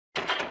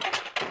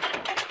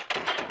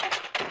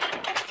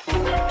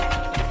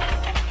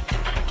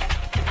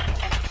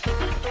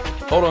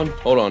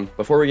Hold on.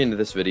 Before we get into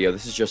this video,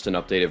 this is just an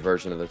updated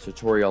version of the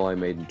tutorial I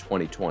made in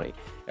 2020.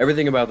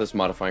 Everything about this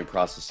modifying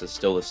process is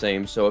still the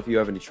same, so if you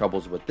have any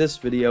troubles with this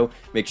video,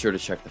 make sure to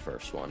check the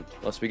first one.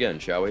 Let's begin,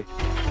 shall we?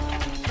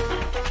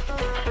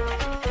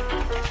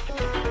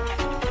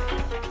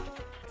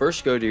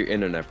 First, go to your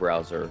internet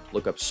browser,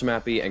 look up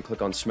SMAPI, and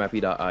click on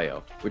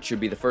SMAPI.io, which should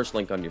be the first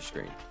link on your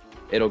screen.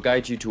 It'll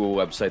guide you to a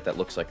website that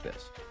looks like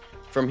this.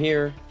 From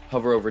here,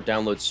 hover over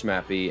Download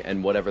SMAPI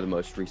and whatever the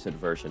most recent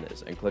version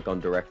is, and click on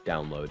Direct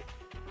Download.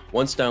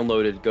 Once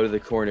downloaded, go to the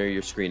corner of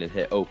your screen and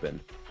hit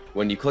Open.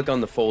 When you click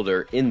on the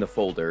folder, in the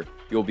folder,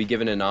 you'll be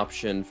given an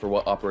option for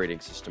what operating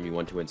system you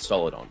want to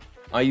install it on.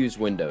 I use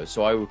Windows,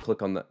 so I would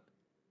click on the...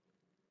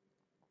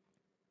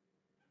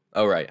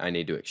 Oh right, I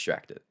need to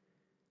extract it.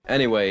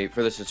 Anyway,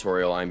 for this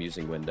tutorial, I'm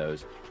using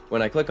Windows.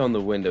 When I click on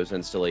the Windows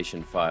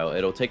installation file,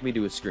 it'll take me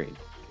to a screen.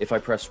 If I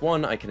press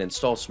 1, I can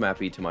install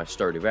SMAPI to my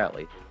Stardew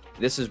Valley.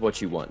 This is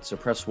what you want, so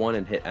press 1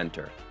 and hit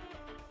enter.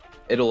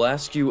 It'll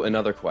ask you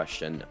another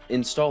question,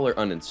 install or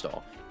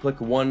uninstall. Click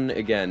 1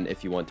 again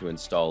if you want to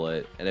install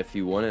it, and if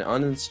you want to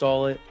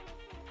uninstall it,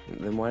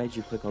 then why did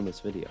you click on this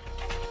video?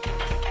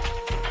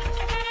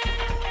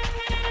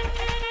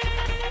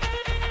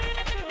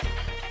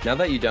 Now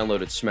that you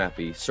downloaded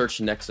SMAPI,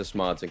 search Nexus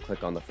mods and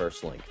click on the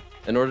first link.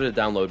 In order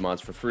to download mods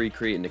for free,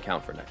 create an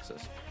account for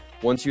Nexus.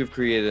 Once you have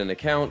created an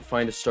account,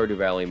 find a Stardew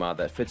Valley mod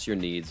that fits your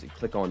needs and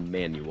click on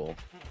Manual.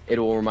 It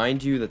will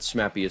remind you that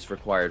SMAPI is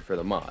required for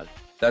the mod.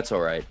 That's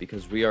alright,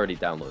 because we already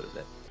downloaded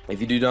it.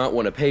 If you do not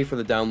want to pay for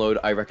the download,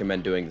 I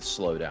recommend doing the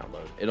slow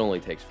download. It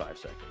only takes 5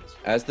 seconds.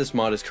 As this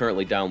mod is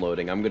currently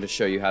downloading, I'm going to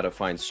show you how to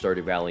find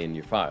Stardew Valley in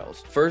your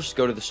files. First,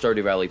 go to the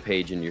Stardew Valley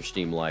page in your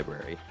Steam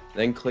library.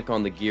 Then click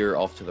on the gear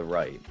off to the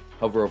right.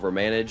 Hover over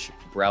Manage,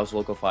 browse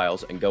local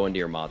files, and go into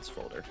your mods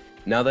folder.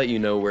 Now that you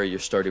know where your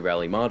Stardew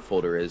Valley mod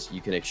folder is,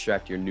 you can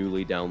extract your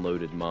newly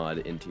downloaded mod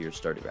into your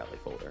Stardew Valley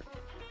folder.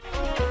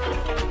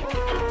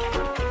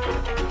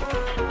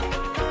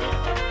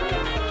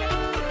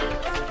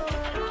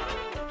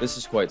 This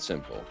is quite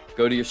simple.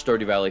 Go to your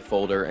Stardew Valley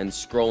folder and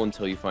scroll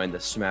until you find the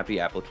SMAPI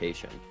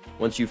application.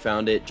 Once you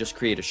found it, just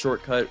create a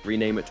shortcut,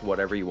 rename it to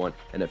whatever you want,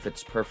 and it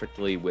fits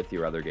perfectly with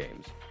your other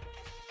games.